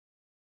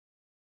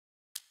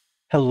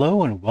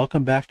Hello and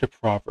welcome back to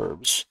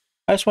Proverbs.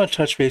 I just want to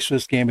touch base with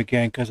this game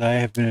again because I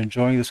have been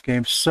enjoying this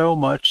game so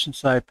much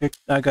since I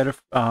got it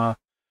a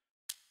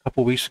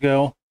couple weeks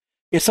ago.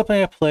 It's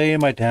something I play in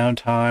my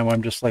downtime when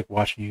I'm just like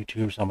watching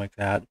YouTube or something like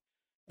that.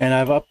 And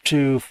I've up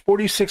to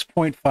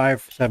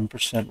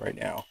 46.57% right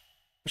now,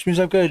 which means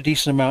I've got a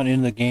decent amount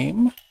in the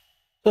game.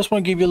 Just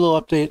want to give you a little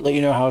update, let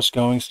you know how it's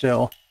going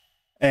still,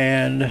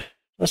 and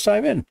let's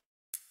dive in.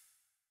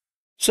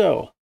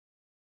 So,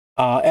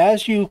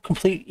 as you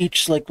complete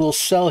each like little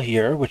cell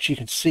here, which you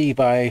can see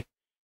by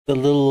the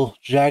little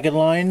jagged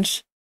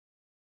lines,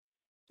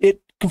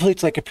 it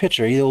completes like a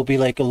picture. Either it will be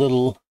like a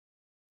little,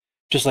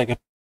 just like a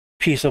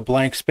piece of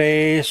blank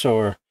space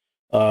or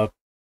a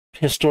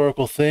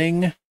historical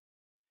thing. And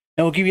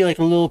we'll give you like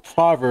a little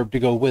proverb to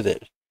go with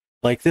it.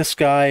 Like this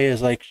guy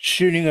is like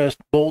shooting a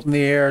bolt in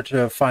the air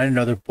to find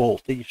another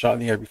bolt that you shot in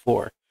the air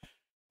before.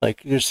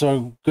 Like there's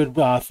some good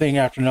thing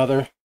after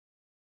another.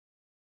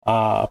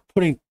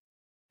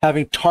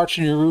 Having tarts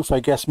on your roof, I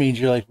guess, means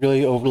you're like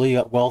really overly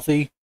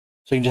wealthy.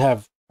 So you can just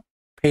have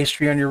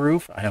pastry on your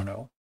roof. I don't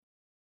know.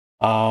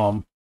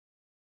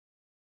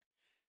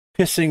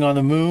 Pissing on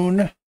the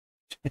moon.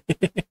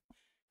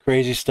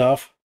 Crazy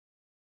stuff.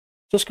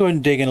 Let's go ahead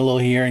and dig in a little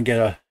here and get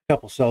a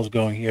couple cells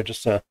going here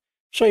just to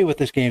show you what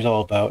this game's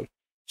all about.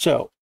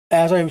 So,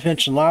 as I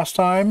mentioned last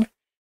time,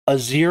 a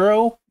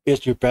 0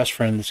 is your best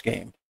friend in this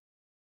game.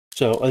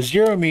 So a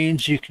 0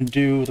 means you can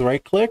do the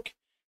right click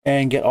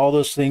and get all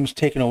those things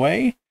taken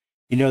away.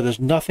 You know there's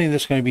nothing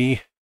that's going to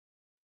be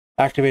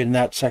activated in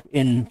that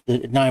in the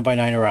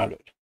 9x9 around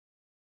it.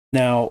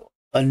 Now,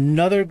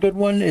 another good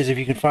one is if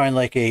you can find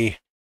like a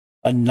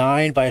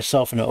 9 by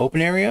itself in an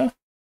open area,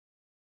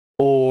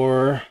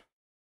 or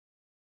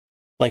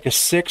like a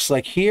 6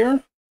 like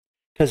here,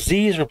 because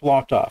these are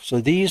blocked off.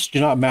 So these do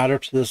not matter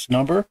to this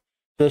number.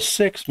 The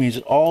 6 means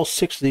that all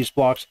 6 of these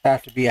blocks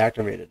have to be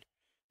activated.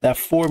 That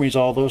 4 means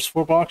all those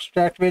 4 blocks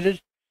are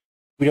activated.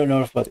 We don't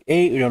know about the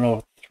 8. We don't know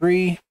about the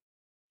 3.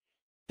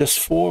 This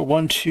 4,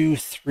 1, 2,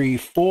 3,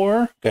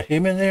 4. Got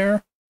him in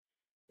there.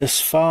 This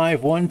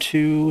 5, 1,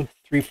 2,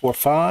 3, 4,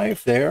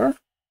 5. There.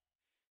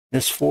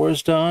 This 4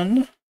 is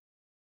done.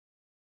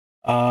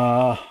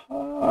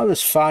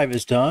 This 5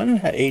 is done.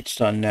 8's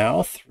done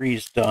now.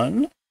 3's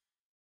done.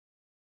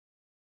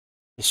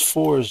 This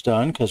 4 is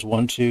done because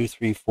 1, 2,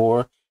 3,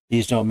 4.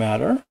 These don't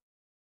matter.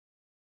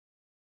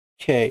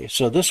 Okay,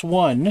 so this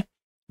 1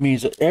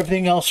 means that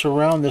everything else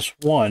around this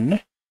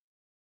 1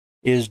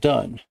 is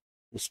done.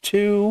 This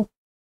 2,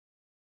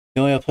 the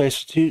only other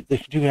place that you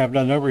can have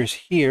another number is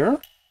here,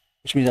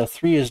 which means that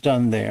 3 is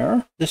done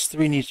there. This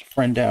 3 needs a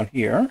friend down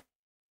here.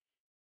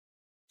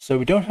 So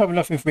we don't have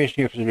enough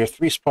information here because we have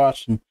 3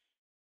 spots. And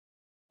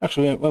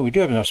actually, well, we do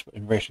have enough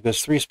information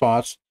because 3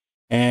 spots,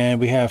 and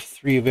we have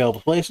 3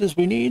 available places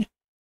we need.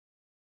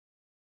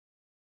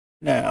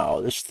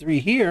 Now, this 3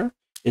 here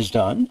is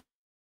done.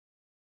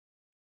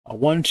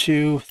 1,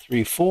 2,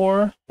 3,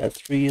 4. That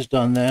 3 is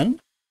done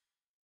then.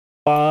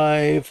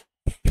 5.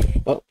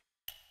 Oh.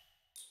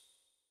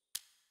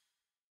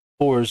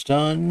 4 is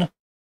done.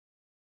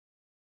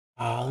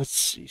 Let's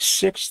see.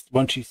 6.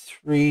 1, 2,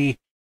 3.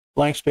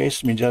 Blank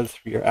space means the other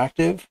 3 are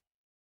active.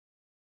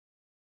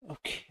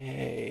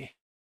 Okay.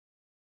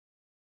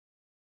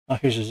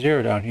 Here's a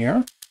 0 down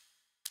here.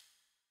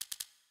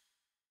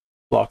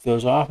 Block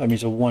those off. That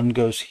means a 1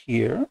 goes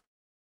here.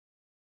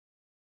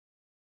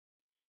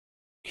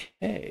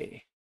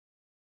 Okay.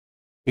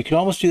 We can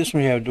almost do this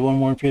when we have one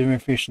more piece of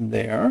information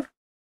there.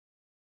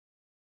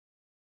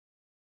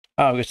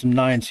 We got some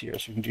 9s here,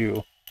 so we can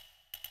do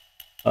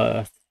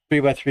 3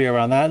 by 3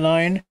 around that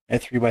 9,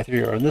 and 3 by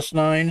 3 around this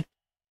 9.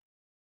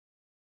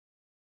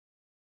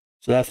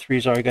 So that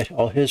 3's already got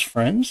all his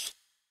friends.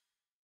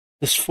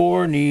 This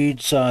 4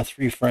 needs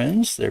 3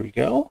 friends. There we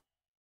go.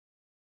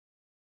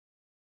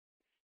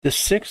 This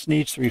 6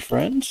 needs 3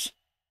 friends.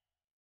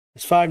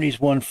 This 5 needs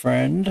 1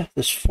 friend.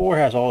 This 4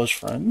 has all his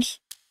friends.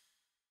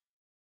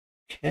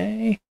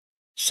 Okay.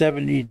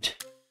 7 needs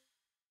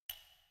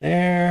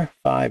there.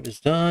 5 is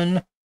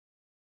done.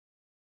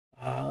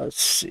 Let's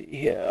see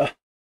here.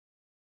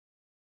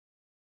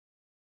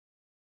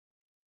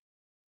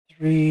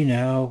 3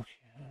 now.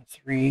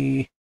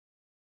 3.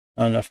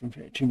 Not enough,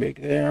 too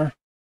big there.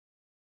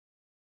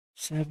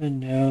 7,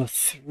 no.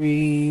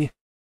 3.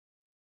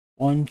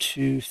 1,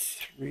 2,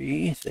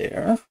 3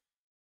 there.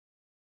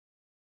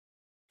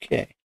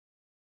 Okay.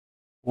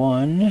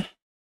 1,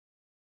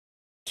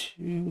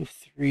 2,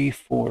 3,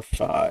 4,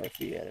 5.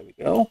 Yeah, there we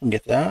go. We can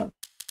get that.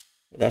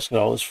 That's got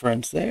all his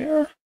friends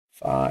there.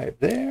 5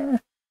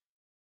 there.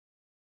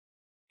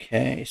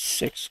 Okay,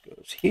 6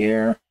 goes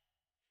here.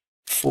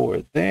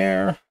 4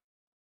 there.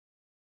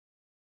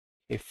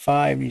 Okay,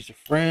 5 needs a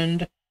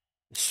friend.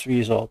 This 3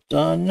 is all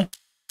done.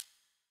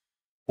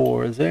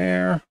 4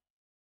 there.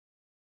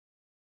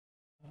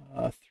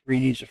 3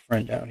 needs a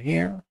friend down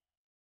here.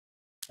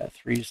 That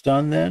 3 is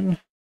done then.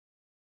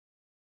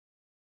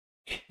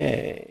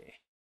 Okay.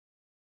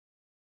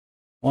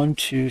 1,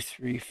 2,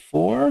 3,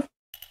 4.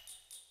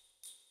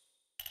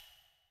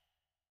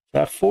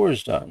 That 4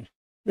 is done.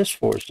 This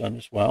 4 is done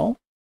as well.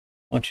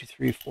 1, 2,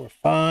 3, 4,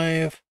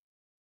 5.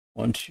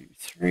 1, 2,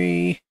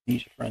 3.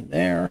 Needs a friend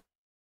there.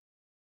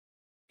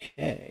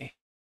 Okay.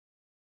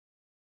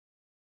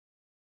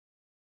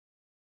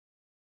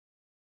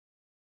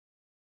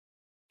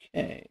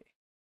 Okay.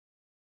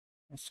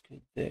 That's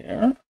good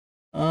there.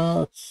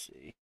 Let's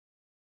see.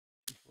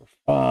 2, 4,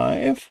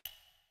 5.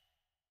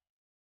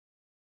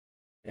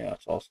 Yeah,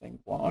 it's all same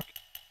block.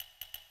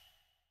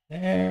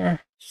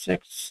 There.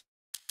 6.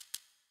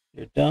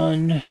 You're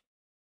done.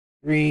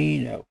 3.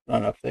 No,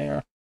 not up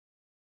there.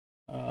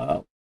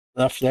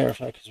 Enough there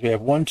because we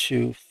have 1,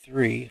 2,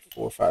 3,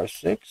 4, 5,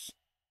 6.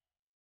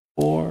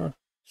 4,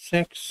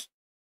 6.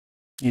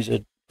 He's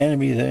an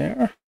enemy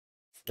there.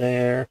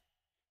 There.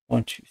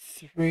 1, 2,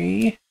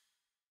 3.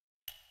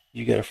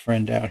 You get a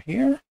friend down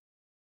here.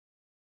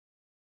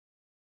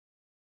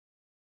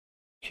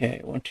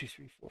 Okay, 1, 2,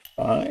 3, 4,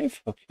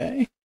 5.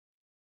 Okay.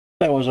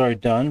 That was already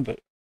done, but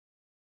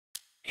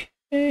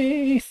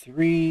okay,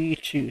 3,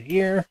 2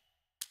 here.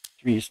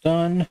 3 is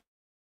done.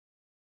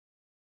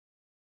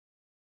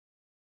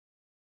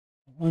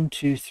 1,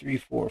 2, 3,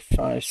 4,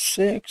 5,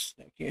 6.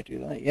 I can't do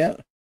that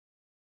yet.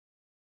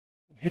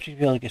 We have to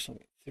be able to get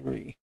something.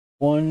 3.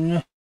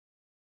 1,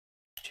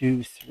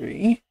 2,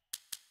 3.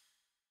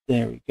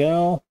 There we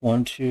go.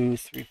 1, 2,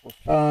 3, 4,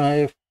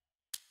 5.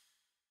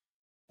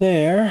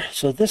 There.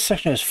 So this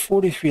section has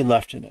 43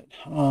 left in it.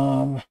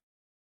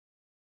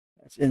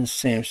 That's in the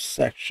same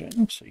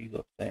section. So you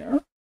look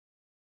there.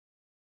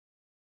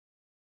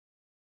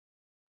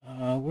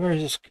 Where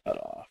is this cut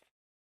off?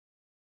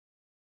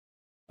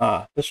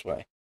 Ah, this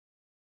way.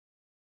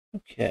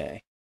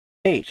 Okay.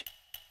 8.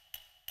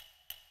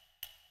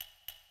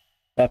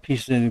 That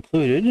piece is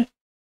included.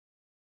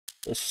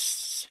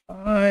 This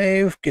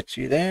 5 gets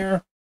you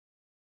there.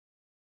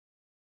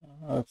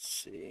 Let's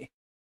see.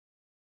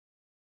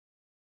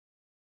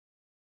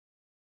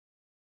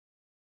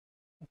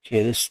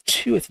 Okay, this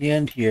 2 at the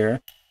end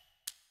here.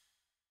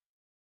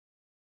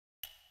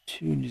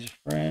 2 needs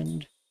a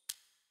friend.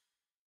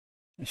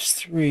 There's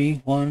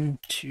 3. 1,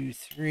 2,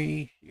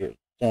 3. You're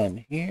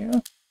done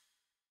here.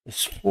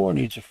 This 4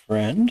 needs a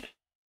friend.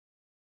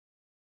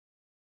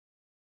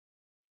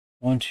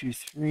 1, 2,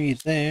 3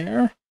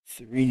 there.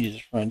 3 needs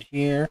a friend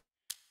here.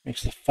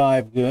 Makes the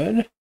 5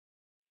 good.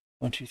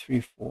 1, 2, 3,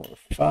 4,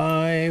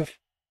 5.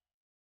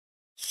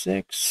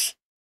 6.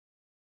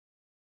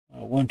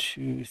 1,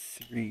 2,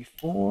 3,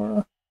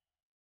 4.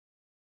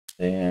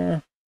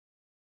 There.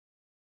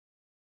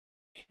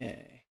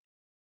 Okay.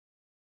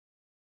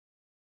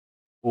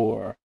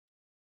 4.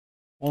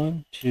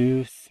 1,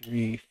 2,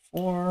 3,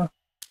 4.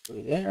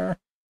 Blue there.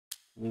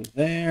 Blue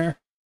there.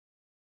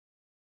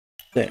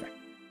 There.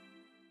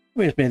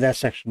 We just made that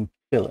section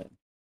fill in.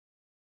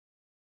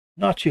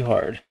 Not too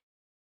hard.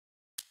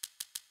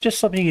 Just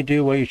something you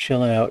do while you're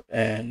chilling out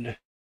and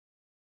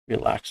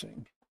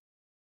relaxing.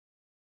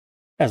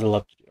 As I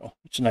love to do.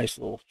 It's a nice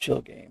little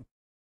chill game.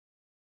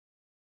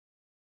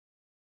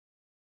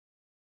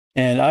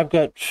 And I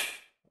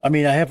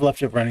have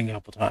left it running a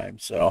couple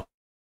times, so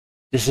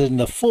this isn't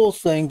the full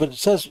thing, but it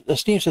says, the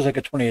Steam says I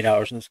got 28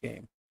 hours in this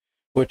game,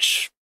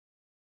 which,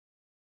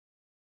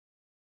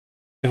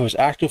 if it was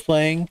active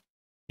playing,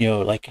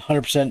 like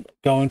 100%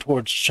 going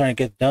towards trying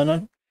to get done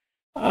on,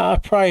 I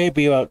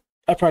probably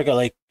got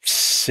like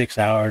 6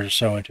 hours or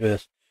so into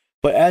this.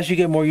 But as you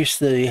get more used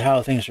to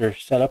how things are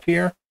set up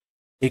here,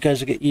 it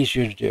does get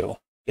easier to do.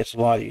 It gets a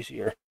lot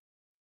easier.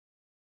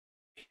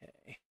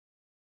 Okay.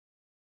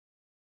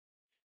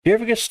 If you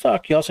ever get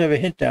stuck, you also have a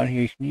hint down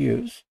here you can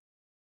use.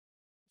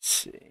 Let's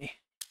see.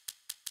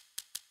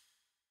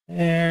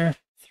 There.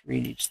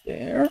 3 needs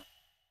there.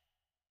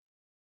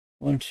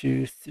 1,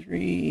 2,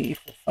 3,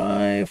 4,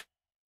 5.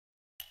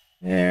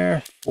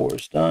 There. 4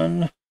 is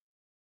done.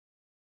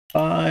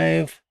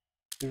 5,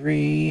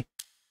 3,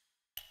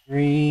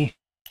 3,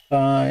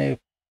 5.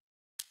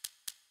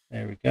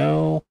 There we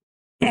go.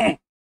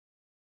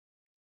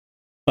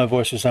 My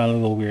voice was sounding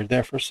a little weird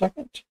there for a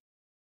second.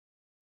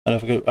 I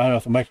don't know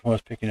if the microphone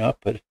was picking up,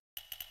 but I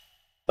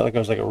felt like I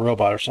was like a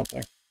robot or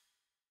something.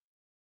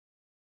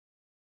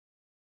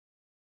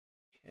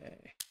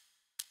 Okay.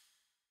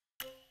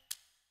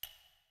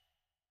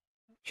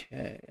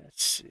 Okay,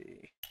 let's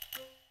see.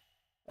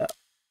 Oh.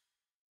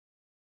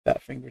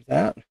 Fat fingered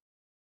that.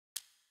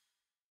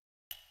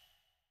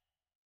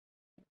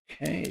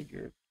 Okay,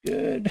 you're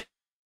good.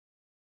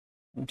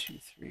 1, 2,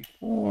 3,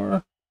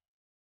 4.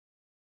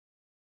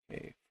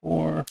 Okay,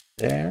 4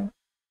 there.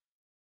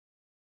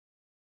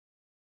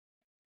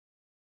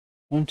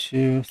 1,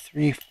 2,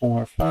 3,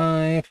 4,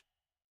 5.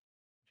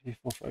 3,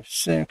 4, 5,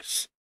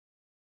 6.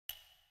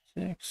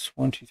 6.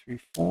 1, 2, 3,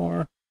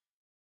 4.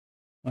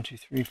 1, 2,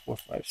 3, 4,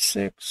 5,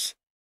 6.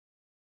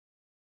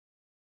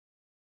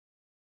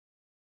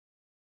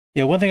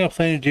 Yeah, one thing I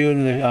plan to do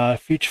in the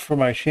future for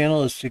my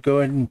channel is to go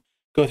ahead and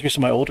go through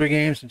some of my older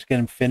games and to get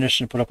them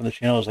finished and put up on the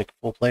channel as like a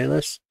full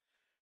playlist.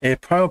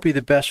 It probably won't be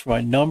the best for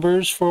my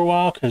numbers for a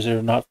while because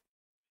they're not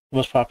the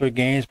most popular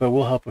games, but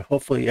will help with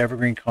hopefully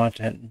evergreen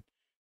content and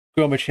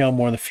grow my channel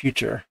more in the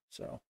future.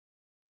 So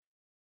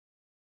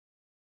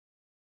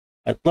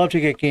I'd love to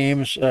get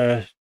games,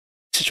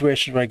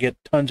 situations where I get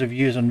tons of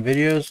views on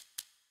videos.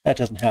 That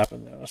doesn't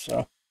happen though,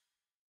 so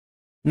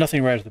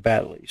nothing right off the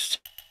bat at least.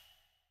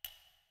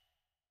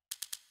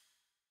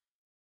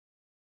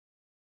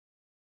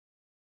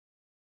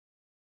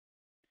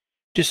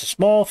 Just a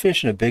small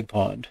fish in a big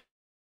pond.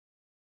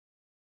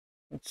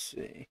 Let's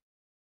see.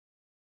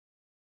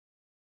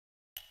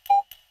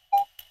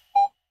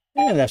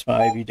 And that's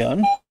my IV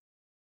done.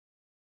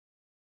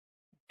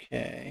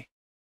 Okay.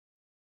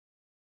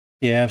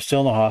 Yeah, I'm still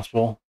in the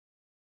hospital.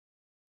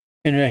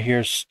 Internet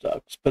here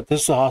stuck, but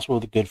this is the hospital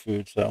with the good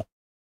food, so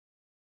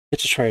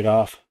it's a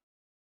trade-off.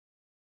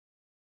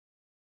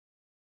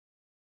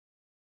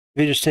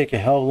 Videos take a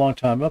hell of a long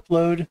time to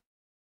upload.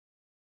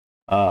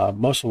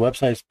 Most of the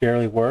websites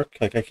barely work.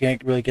 Like I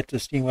can't really get to the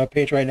Steam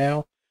webpage right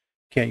now.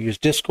 Can't use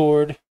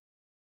Discord.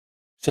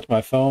 Except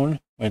my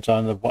phone when it's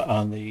on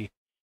the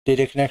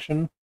data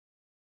connection.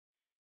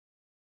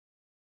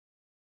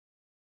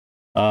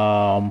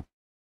 Yeah,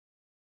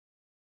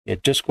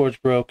 Discord's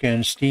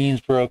broken.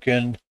 Steam's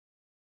broken.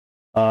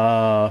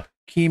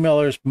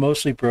 Keymailer's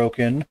mostly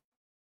broken.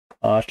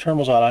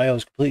 Terminals.io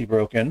is completely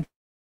broken.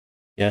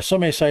 Yeah, so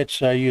many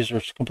sites I use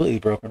are completely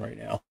broken right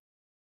now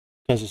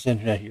because this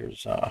internet here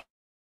is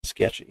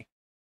sketchy.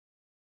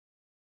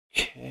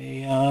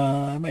 Okay,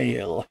 I might need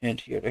a little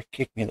hint here to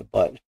kick me in the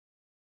butt. Let's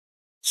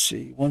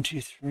see, 1,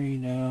 2, 3,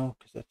 no,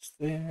 because that's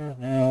there.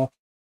 No.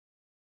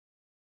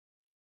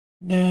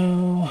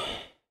 No.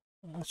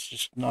 Let's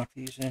just knock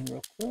these in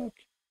real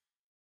quick.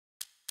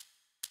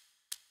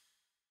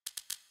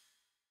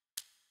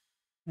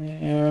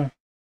 There.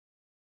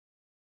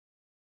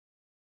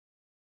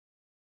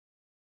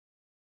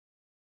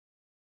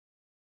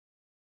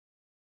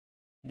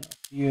 Knock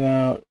you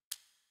out.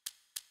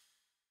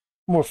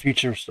 More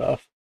future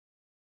stuff.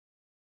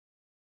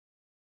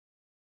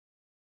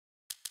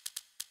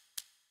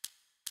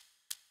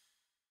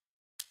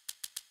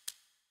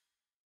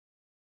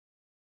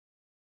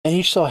 And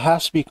each cell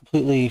has to be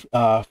completely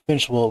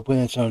finishable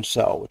within its own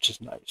cell, which is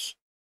nice.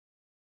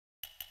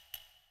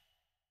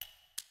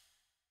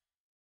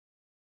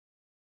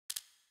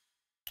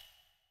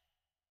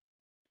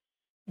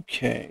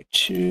 Okay,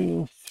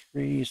 2,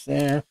 3's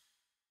there,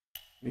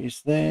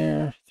 3's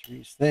there,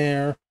 3's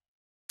there.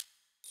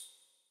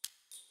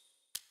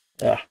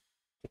 Yeah,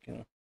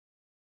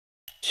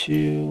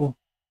 2.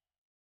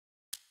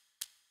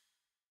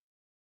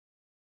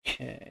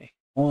 Okay,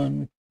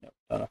 1. Nope,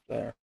 not up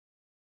there.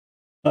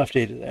 Enough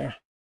data there.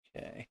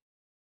 Okay.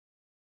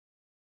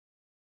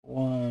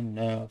 1,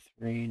 no.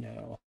 3,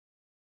 no.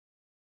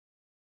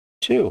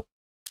 2.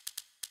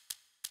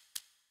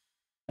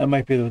 That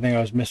might be the thing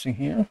I was missing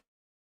here.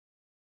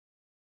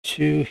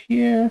 2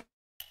 here.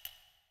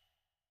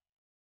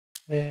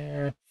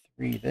 There.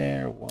 3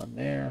 there. 1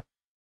 there.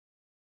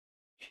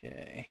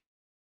 Okay.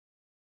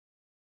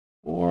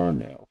 4,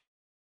 no.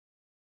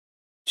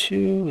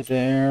 2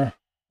 there.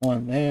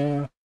 1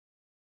 there.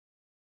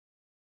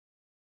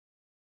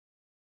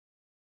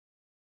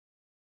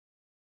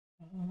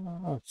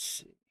 Let's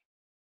see.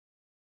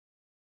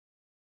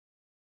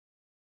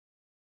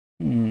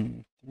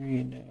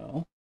 3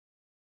 no.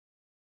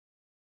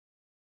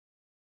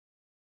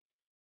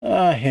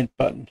 Hint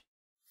button.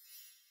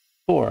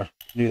 4.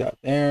 Do that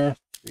there.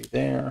 3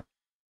 there.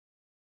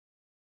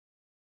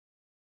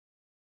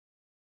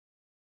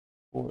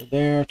 4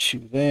 there.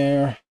 2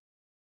 there.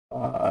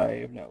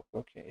 5. No.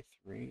 Okay.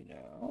 3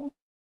 no.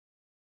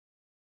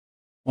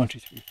 1, 2,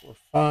 3, 4,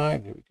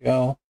 5. There we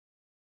go.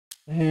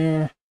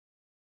 There.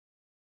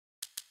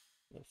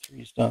 The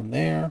 3's done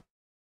there.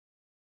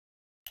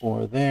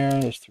 4 there.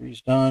 There's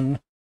 3's done.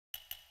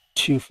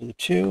 2 for the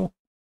 2.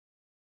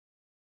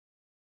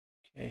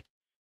 Okay.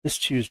 This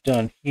 2's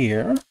done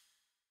here.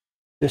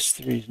 This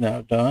 3's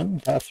now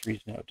done. That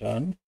 3's now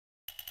done.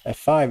 That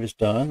 5 is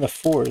done. The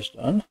 4 is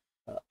done.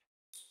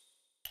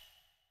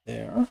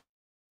 There.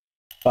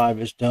 5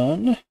 is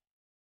done.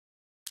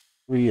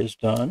 3 is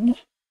done.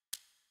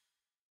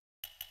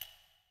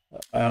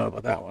 I don't know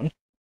about that one.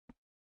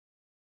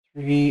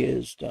 3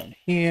 is done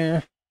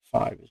here.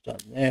 5 is done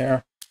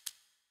there.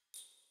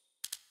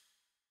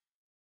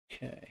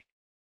 Okay.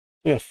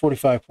 We got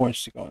 45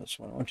 points to go on this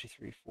one. 1, 2,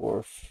 3,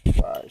 4,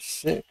 5,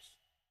 6.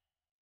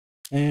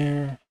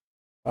 There.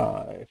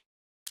 5.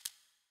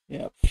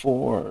 Yep.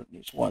 4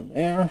 needs 1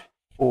 there.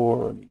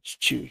 4 needs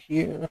 2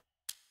 here.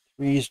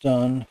 3 is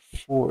done.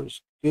 4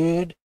 is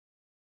good.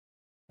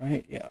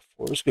 Right? Yeah,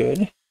 4 is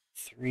good.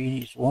 3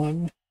 needs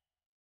 1.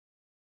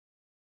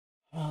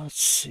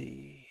 Let's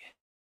see.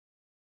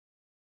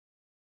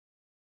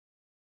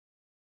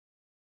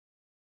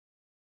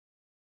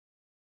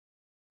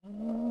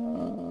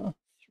 Uh,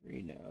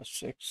 3 now.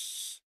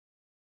 6.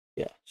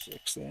 Yeah,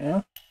 6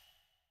 there.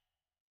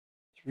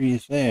 3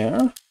 is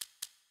there.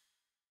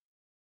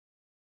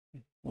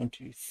 1,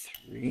 2,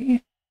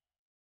 3.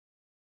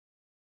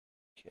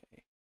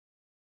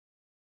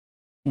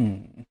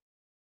 Okay.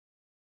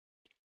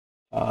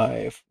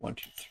 5. 1,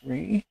 2,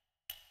 3.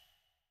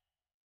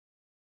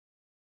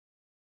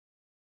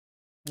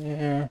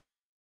 There.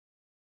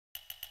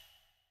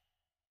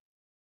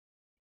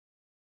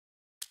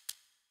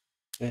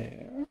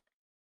 there.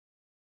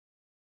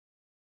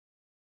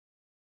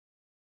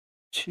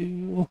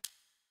 2.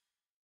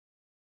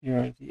 You're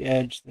at the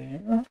edge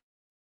there.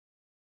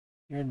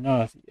 You're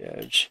not at the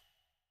edge.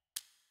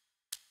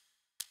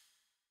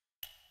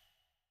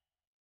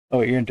 Oh,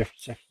 wait, you're in different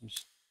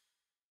sections.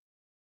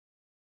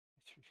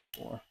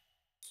 3, 4.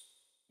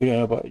 We don't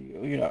know about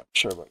you. You're not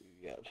sure about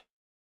you yet.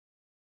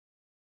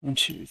 1,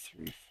 2,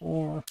 3,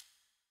 4. Okay,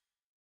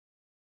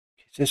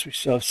 so this we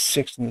still have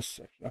 6 in this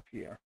section up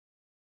here.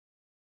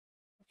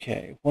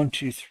 Okay, 1,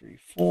 2, 3,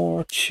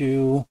 4,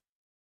 2,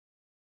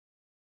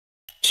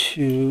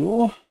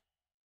 2,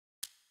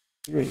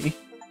 3.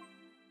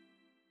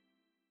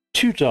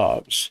 2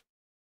 dogs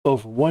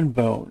over 1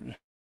 bone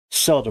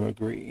seldom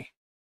agree.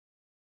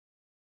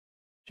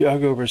 To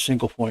argue over a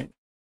single point.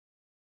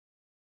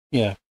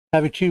 Yeah,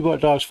 having 2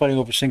 dogs fighting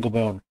over a single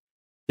bone.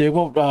 They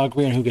won't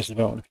agree on who gets the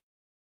bone.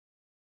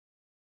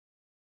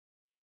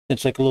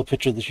 It's like a little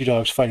picture of the 2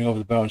 dogs fighting over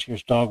the bones.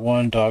 Here's dog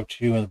 1, dog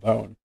 2, and the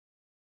bone.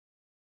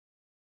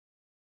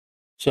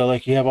 So,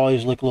 like, you have all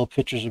these like little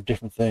pictures of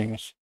different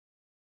things.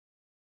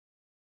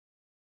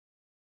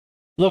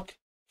 Look,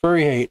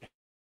 furry hate.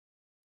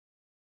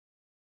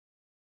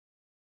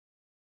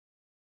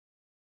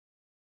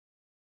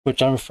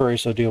 Which I'm a furry,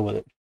 so deal with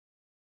it.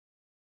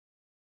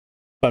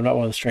 But I'm not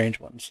one of the strange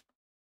ones.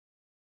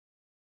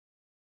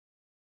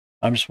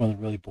 I'm just one of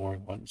the really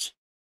boring ones.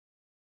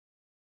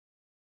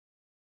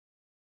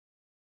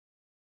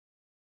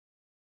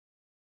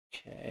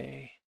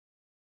 Okay.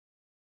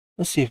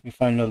 Let's see if we can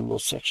find another little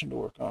section to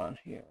work on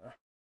here.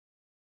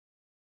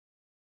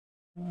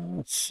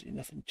 Let's see,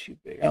 nothing too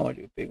big. I want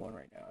to do a big one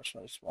right now. It's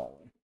not a small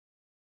one.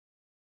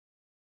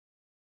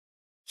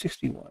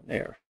 61,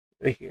 there,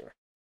 right here.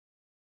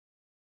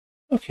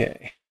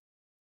 Okay.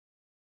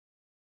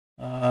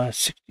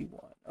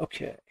 61,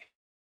 okay.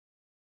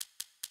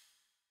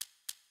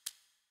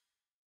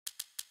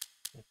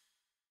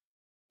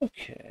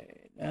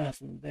 Okay,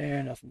 nothing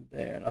there, nothing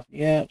there, nothing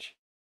yet.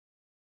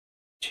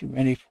 Too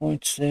many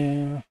points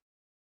there.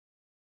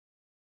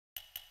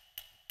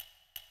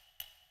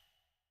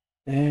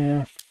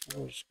 There,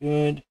 4 is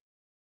good.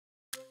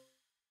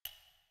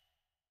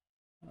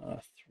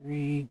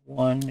 3,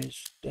 1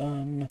 is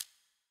done.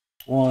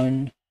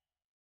 1.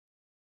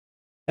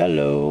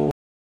 Hello.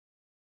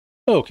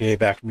 Okay,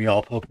 back to me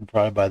all poked and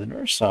prodded by the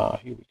nurse. Here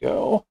we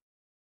go.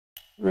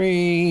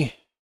 3.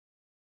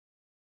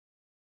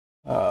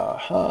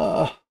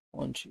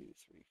 1, 2, 3,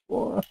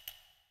 4.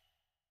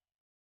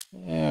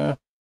 There.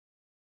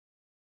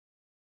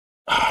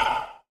 Okay,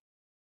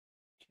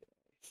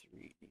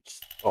 3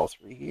 needs all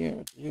 3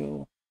 here.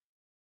 2.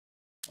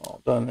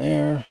 All done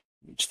there.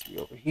 Needs 3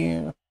 over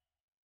here.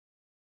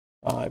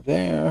 5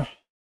 there.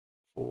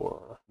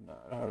 4. No,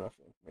 I don't have enough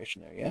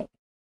information there yet.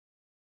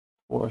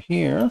 4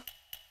 here.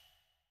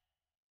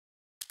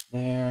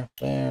 There,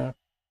 there.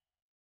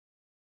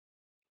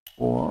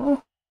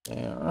 4.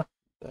 There,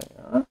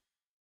 there.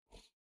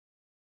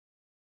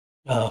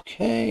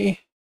 Okay.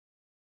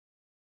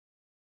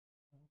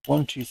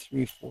 1, 2,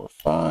 3, 4,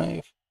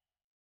 5.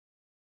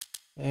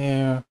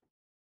 There.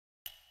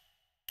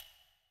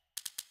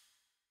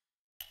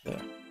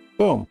 There.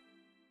 Boom.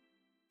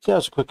 So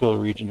that's a quick little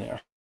region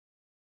there.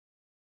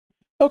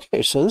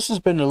 Okay, so this has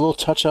been a little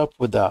touch-up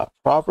with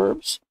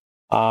Proverbs.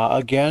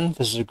 Again,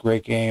 this is a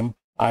great game.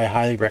 I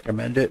highly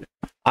recommend it.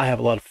 I have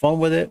a lot of fun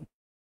with it.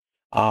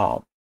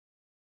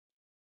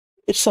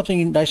 It's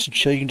something nice and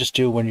chill you can just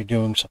do when you're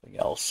doing something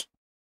else.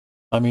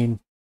 I mean,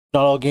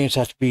 not all games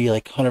have to be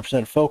like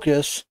 100%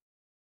 focus.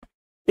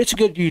 It's a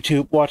good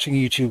watching a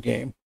YouTube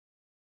game.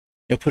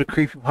 You know, put a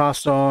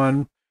creepypasta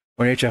on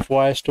or an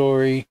HFY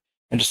story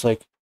and just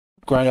like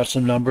grind out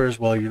some numbers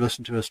while you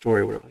listen to a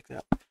story or whatever like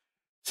that.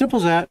 Simple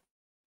as that.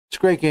 It's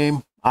a great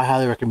game. I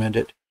highly recommend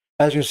it.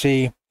 As you can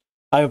see,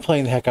 I've been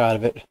playing the heck out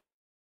of it.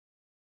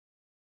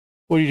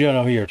 What are you doing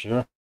over here,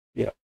 sir?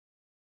 Yeah.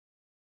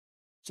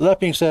 So that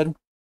being said,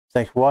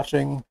 thanks for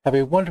watching. Have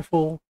a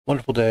wonderful,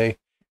 wonderful day,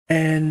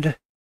 and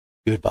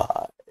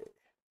goodbye.